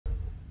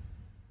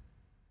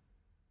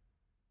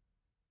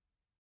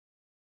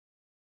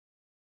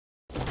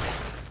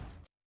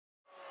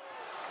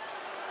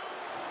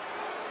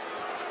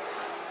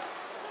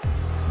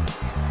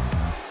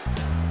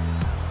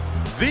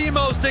the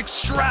most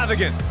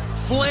extravagant,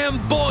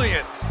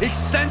 flamboyant,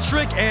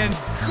 eccentric, and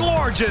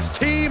gorgeous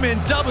team in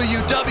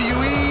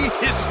WWE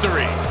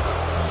history.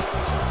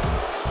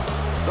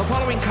 The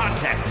following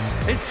contest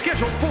is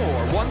scheduled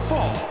for one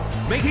fall.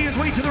 Making his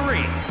way to the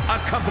ring,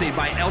 accompanied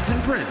by Elton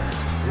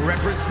Prince,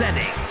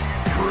 representing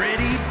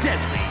Pretty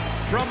Deadly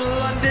from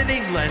London,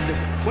 England,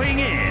 weighing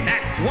in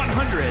at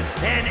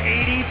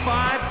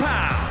 185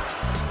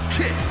 pounds,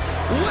 Kit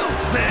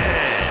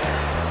Wilson.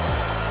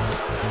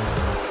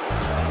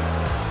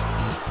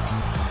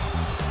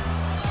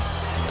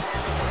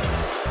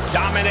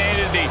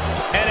 Dominated the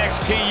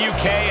NXT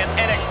UK and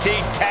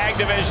NXT tag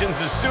divisions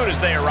as soon as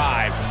they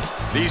arrived.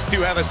 These two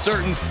have a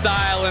certain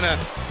style and a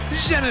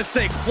je ne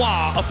sais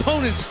quoi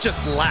opponents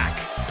just lack.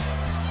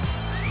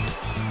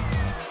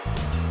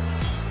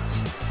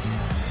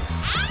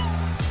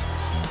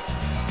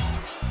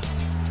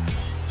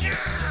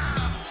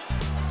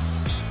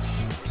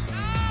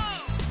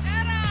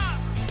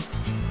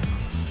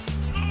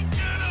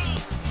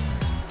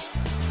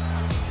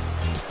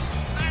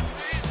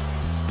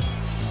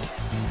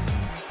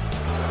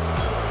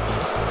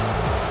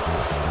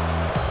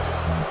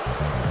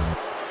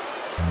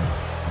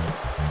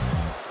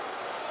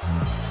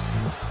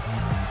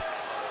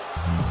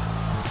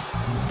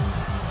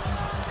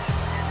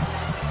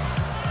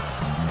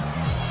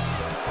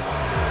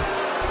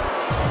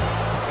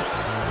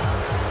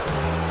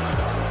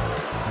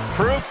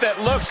 Proof that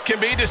looks can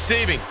be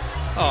deceiving.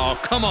 Oh,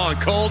 come on,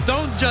 Cole.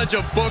 Don't judge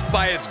a book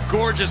by its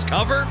gorgeous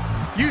cover.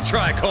 You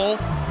try, Cole.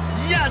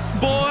 Yes,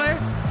 boy!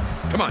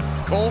 Come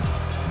on, Cole,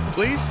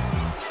 please.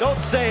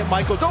 Don't say it,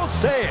 Michael. Don't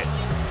say it.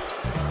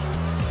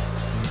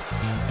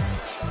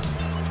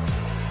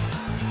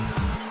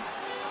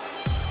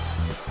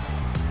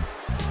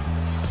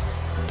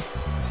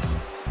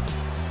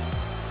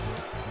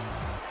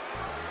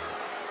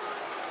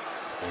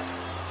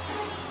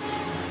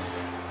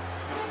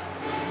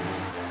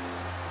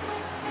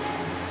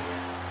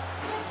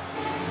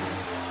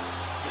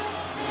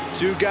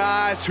 Two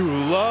guys who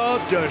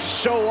love to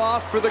show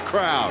off for the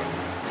crowd.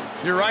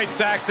 You're right,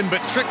 Saxton, but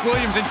Trick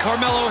Williams and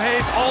Carmelo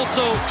Hayes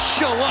also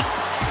show up.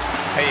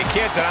 Hey, you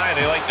can't deny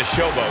they like the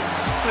showboat.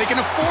 They can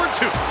afford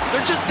to.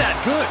 They're just that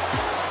good.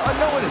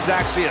 No one is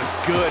actually as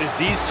good as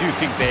these two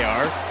think they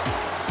are.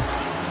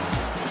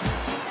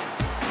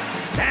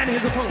 And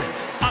his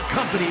opponent,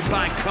 accompanied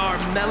by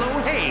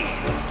Carmelo Hayes,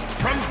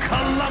 from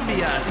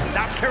Columbia,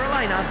 South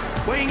Carolina,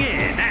 weighing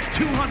in at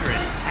 205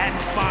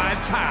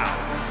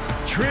 pounds,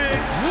 Trick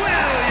Williams.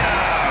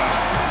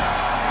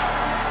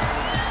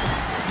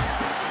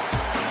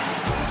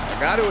 I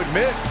got to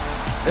admit,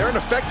 they're an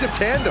effective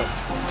tandem.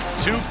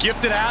 Two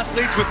gifted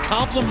athletes with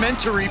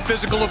complementary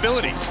physical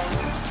abilities.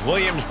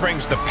 Williams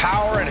brings the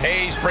power and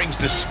Hayes brings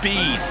the speed.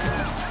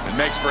 It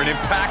makes for an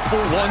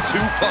impactful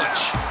 1-2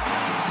 punch.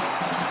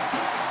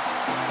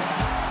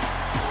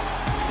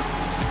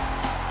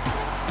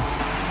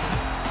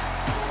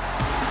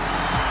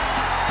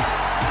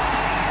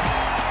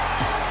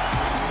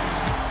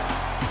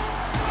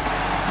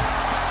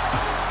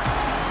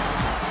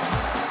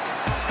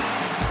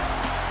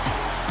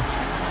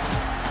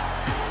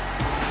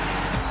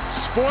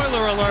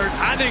 Spoiler alert,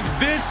 I think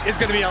this is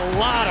going to be a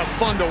lot of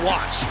fun to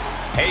watch.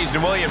 Hayes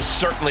and Williams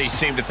certainly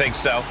seem to think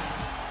so.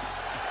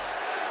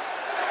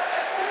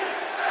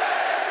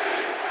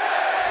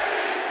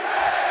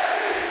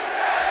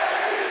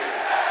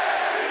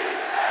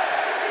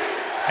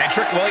 And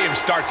Trick Williams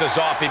starts us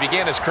off. He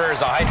began his career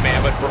as a hype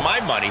man, but for my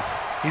money,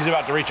 he's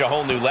about to reach a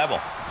whole new level.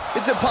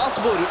 It's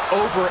impossible to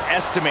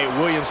overestimate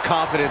Williams'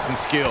 confidence and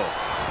skill.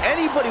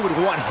 Anybody would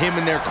want him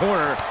in their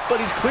corner, but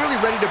he's clearly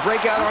ready to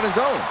break out on his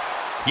own.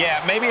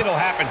 Yeah, maybe it'll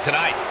happen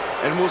tonight.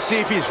 And we'll see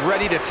if he's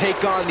ready to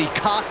take on the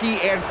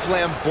cocky and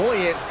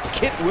flamboyant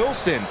Kit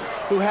Wilson,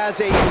 who has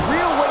a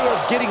real way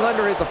of getting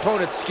under his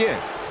opponent's skin.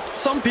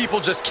 Some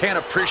people just can't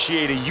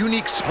appreciate a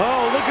unique...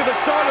 Oh, look at the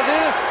start of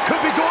this.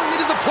 Could be going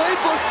into the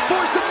playbook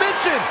for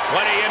submission.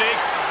 What a unique...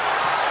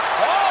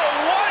 Oh,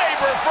 what a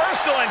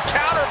reversal and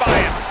counter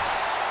by him.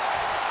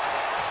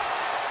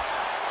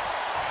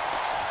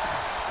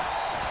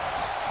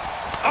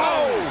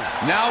 Oh!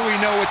 Now we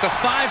know what the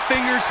five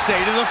fingers say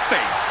to the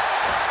face.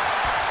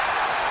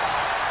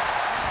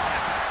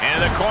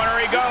 In the corner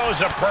he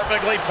goes, a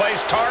perfectly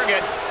placed target.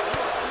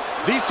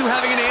 These two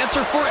having an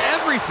answer for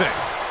everything.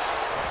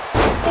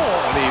 Oh,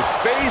 the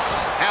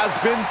face has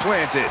been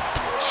planted.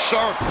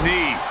 Sharp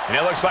knee. And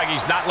it looks like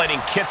he's not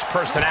letting Kit's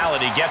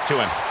personality get to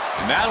him.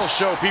 And that'll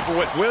show people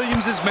what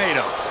Williams is made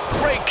of.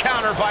 Great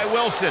counter by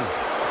Wilson.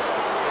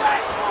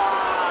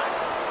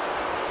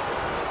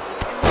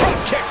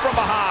 Front kick from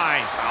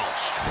behind.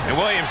 Ouch. And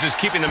Williams is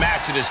keeping the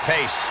match at his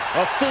pace.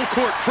 A full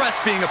court press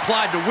being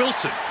applied to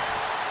Wilson.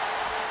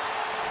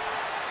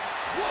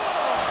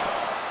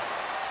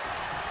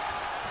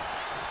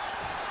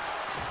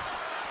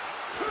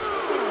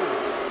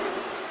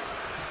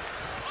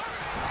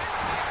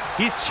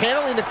 He's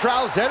channeling the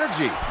crowd's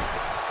energy.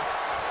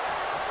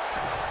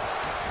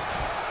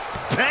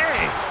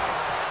 Bang!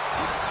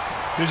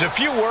 There's a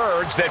few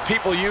words that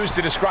people use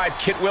to describe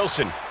Kit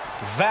Wilson.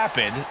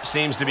 Vapid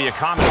seems to be a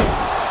common.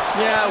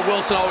 Yeah,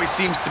 Wilson always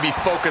seems to be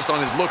focused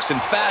on his looks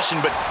and fashion,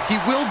 but he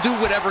will do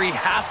whatever he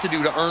has to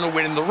do to earn a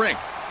win in the ring.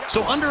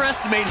 So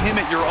underestimate him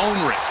at your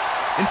own risk.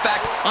 In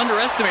fact,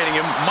 underestimating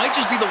him might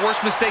just be the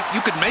worst mistake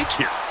you could make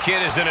here.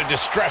 Kid is in a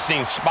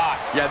distressing spot.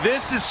 Yeah,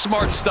 this is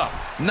smart stuff.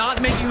 Not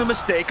making the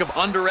mistake of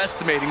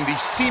underestimating the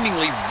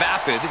seemingly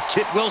vapid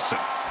Kit Wilson.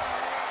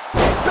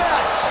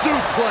 Back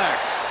suplex.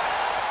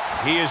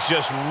 He is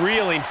just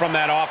reeling from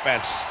that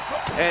offense.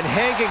 And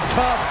hanging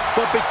tough,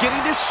 but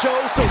beginning to show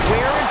some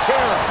wear and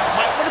tear.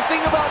 Might want to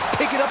think about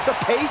picking up the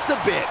pace a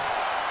bit.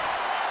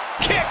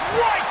 Kick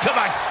right to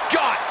the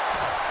gut.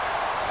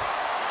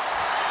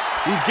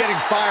 He's getting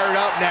fired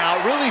up now,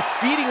 really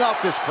feeding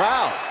off this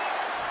crowd.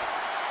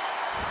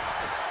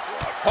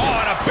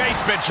 Oh, and a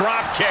basement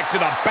drop kick to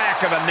the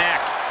back of the neck.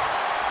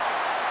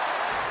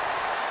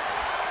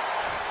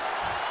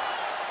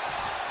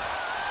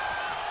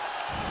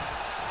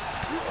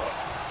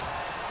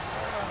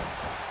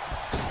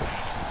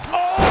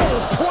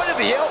 Oh, point of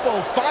the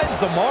elbow finds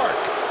the mark.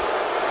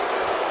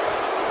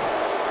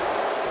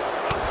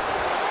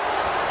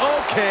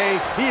 Okay,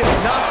 he is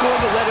not going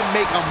to let him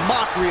make a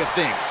mockery of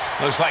things.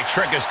 Looks like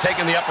Trick has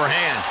taken the upper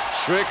hand.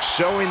 Trick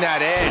showing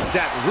that edge,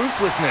 that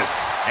ruthlessness.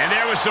 And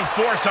there was some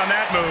force on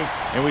that move.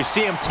 And we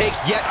see him take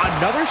yet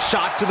another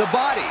shot to the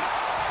body.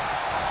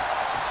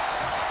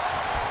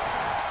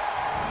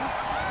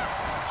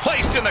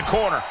 Placed in the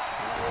corner.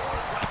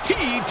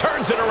 He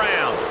turns it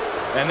around.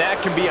 And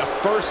that can be a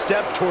first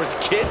step towards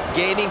Kit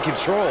gaining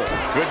control.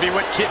 Could be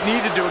what Kit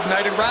needed to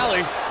ignite a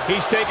rally.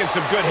 He's taken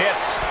some good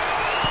hits.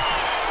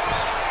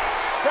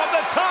 From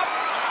the top.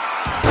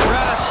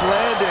 Crash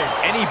landing,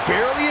 and he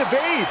barely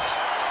evades.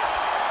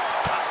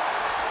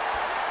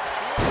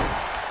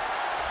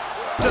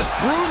 Just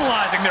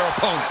brutalizing their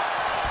opponent.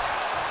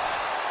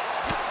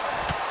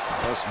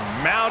 Just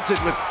mounted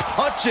with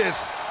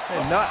punches.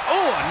 And not,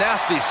 oh, a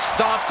nasty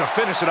stop to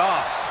finish it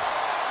off.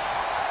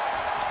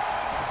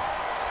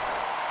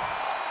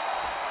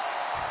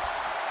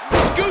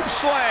 Scoop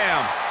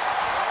slam.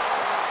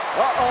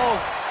 Uh-oh.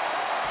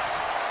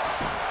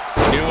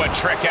 Knew what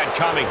Trick had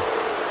coming.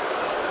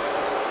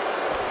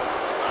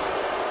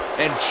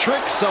 And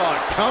Trick saw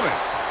it coming.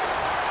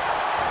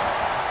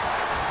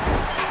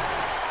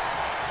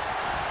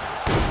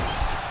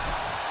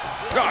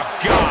 Oh,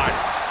 God.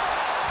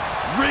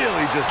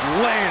 Really just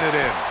laying it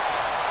in.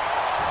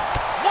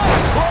 What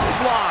a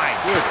clothesline.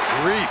 Good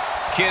grief.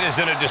 Kid is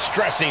in a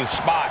distressing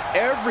spot.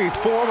 Every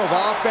form of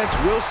offense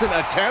Wilson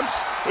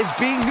attempts is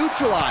being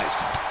neutralized.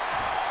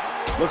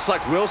 Looks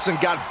like Wilson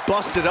got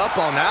busted up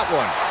on that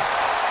one.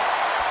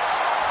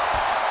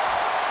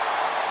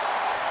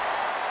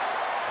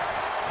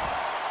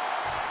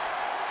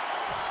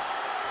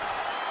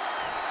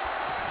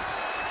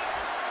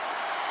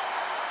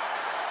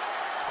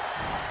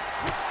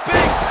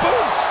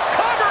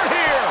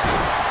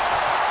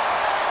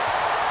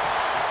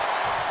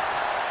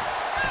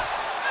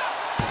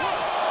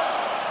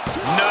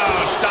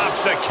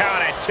 Stops the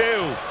count at 2.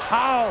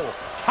 How?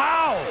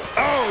 Oh!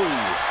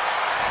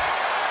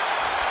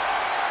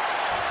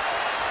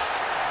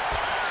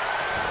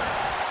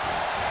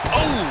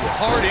 Oh,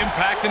 hard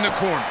impact in the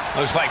corner.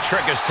 Looks like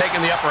Trick has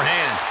taken the upper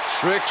hand.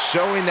 Trick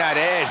showing that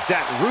edge,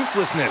 that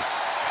ruthlessness.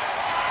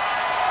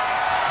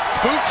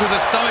 Boot to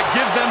the stomach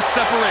gives them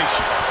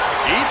separation.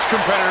 Each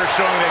competitor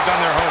showing they've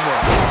done their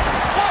homework.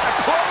 What a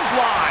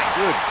clothesline!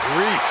 Good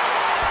grief.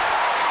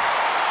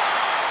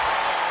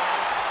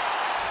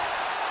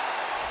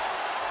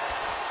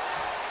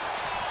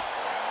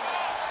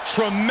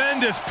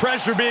 Tremendous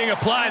pressure being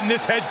applied in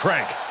this head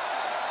crank.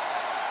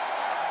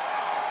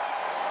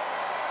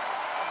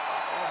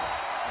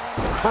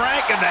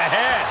 Crank in the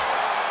head.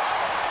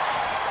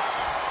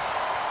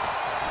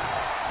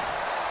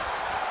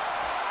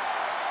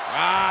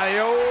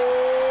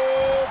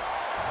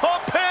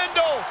 Pump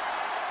handle.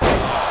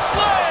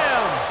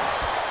 Slam.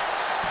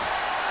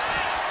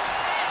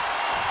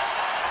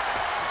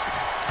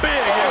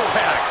 Big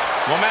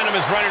impact. Momentum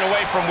is running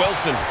away from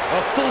Wilson.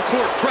 A full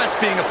court press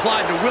being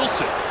applied to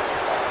Wilson.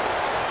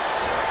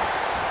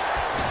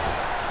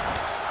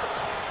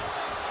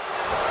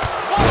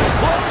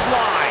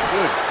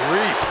 Good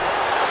grief.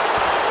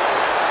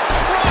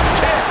 Drop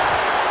kick.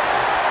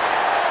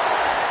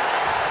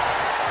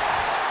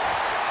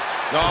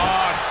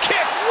 Oh,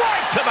 kick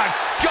right to the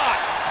gut.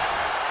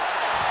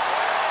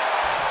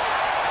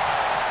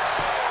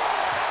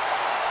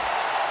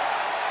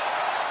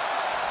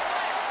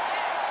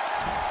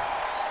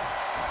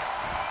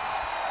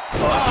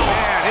 Oh,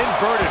 man,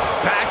 inverted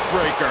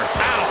backbreaker.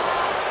 Ow.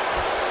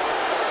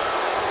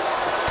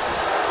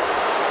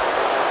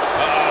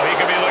 Uh-oh, he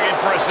could be looking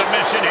for a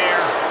submission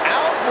here.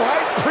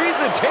 Outright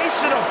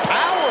presentation of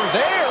power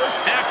there.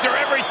 After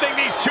everything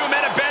these two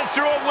men have been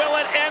through, will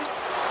it end?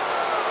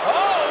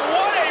 Oh,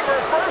 what a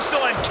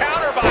reversal and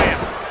counter by him.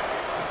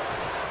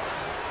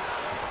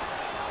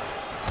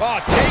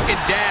 Oh, taken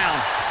down.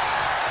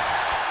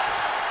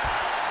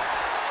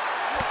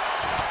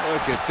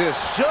 Look at this,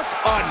 just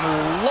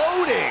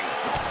unloading.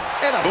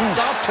 And a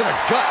stomp to the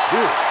gut,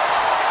 too.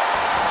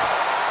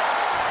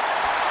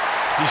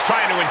 He's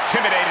trying to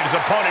intimidate his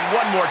opponent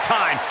one more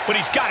time, but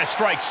he's got to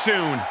strike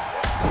soon.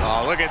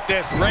 Oh, look at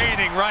this,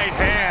 raining right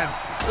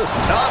hands. Just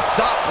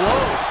non-stop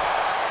blows.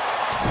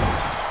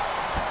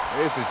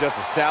 This is just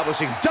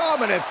establishing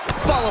dominance,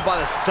 followed by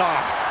the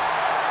stomp.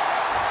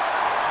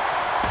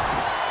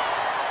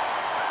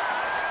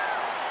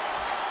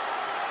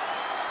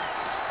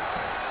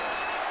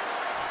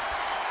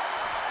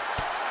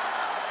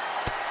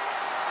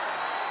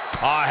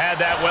 Oh, had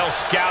that well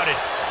scouted.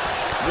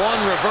 One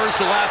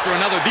reversal after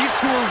another. These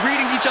two are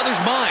reading each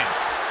other's minds.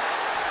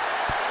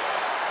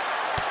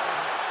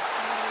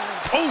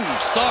 Oh,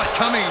 saw it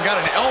coming and got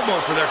an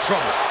elbow for their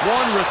trouble.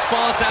 One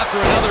response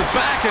after another.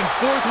 Back and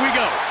forth we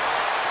go.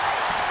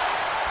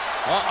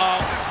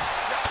 Uh-oh.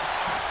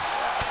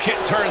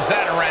 Kit turns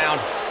that around.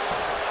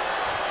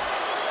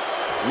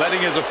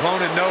 Letting his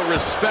opponent know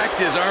respect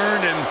is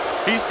earned, and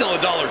he's still $1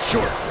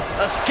 short.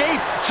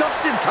 Escape just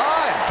in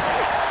time.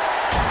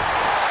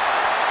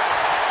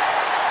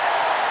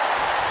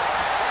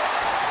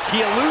 He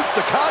eludes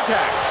the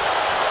contact.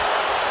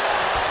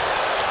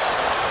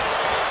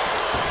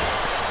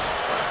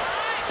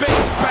 Big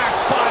back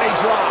body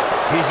drop.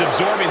 He's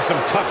absorbing some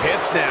tough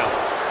hits now.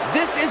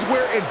 This is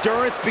where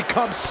endurance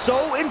becomes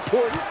so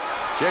important.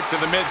 Kick to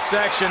the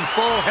midsection,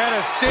 full head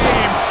of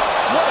steam.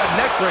 What a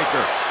neck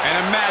breaker.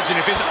 And imagine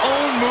if his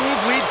own move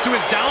leads to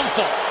his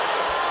downfall.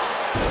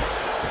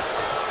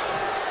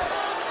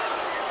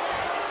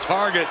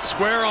 Target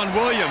square on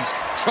Williams.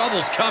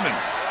 Trouble's coming.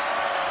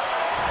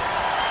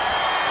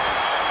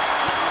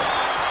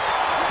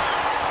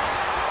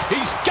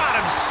 He's got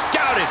him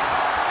scouted.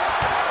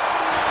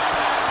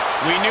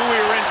 We knew we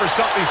were in for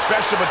something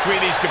special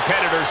between these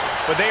competitors,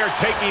 but they are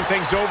taking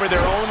things over their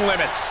own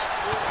limits.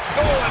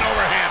 Oh, an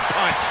overhand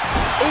punch.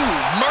 Ooh,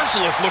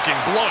 merciless looking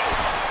blow.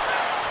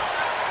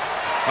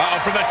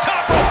 Uh-oh, from the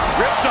top rope.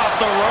 Ripped off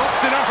the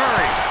ropes in a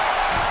hurry.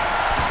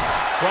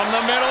 From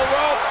the middle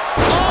rope.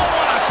 Oh,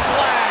 what a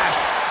splash.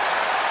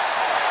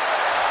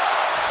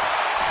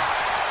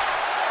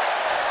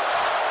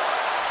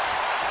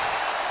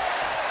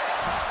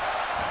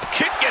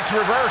 Kick gets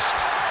reversed.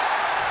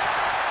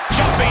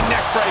 Jumping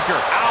neck breaker.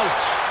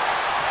 Ouch.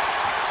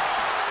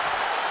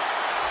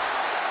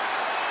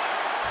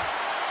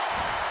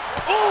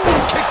 Ooh,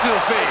 kick to the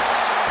face.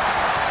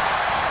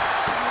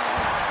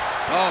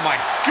 Oh, my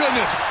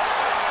goodness.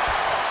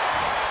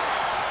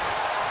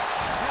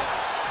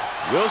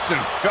 Wilson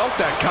felt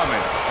that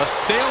coming. A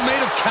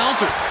stalemate of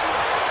counter.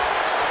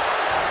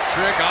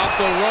 Trick off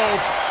the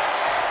ropes.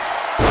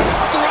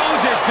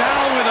 Throws it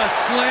down with a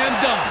slam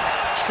dunk.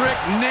 Trick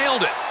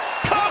nailed it.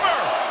 Cover!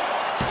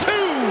 2!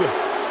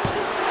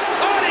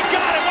 Oh, he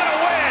got it! What a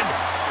win!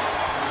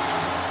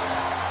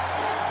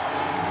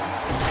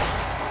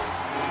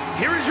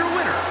 Here is your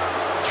winner,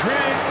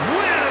 Trick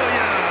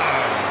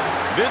Williams.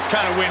 This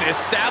kind of win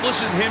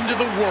establishes him to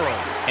the world.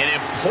 An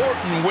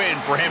important win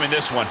for him in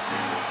this one.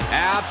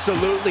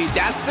 Absolutely.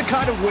 That's the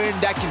kind of win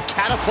that can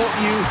catapult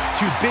you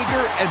to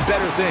bigger and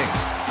better things.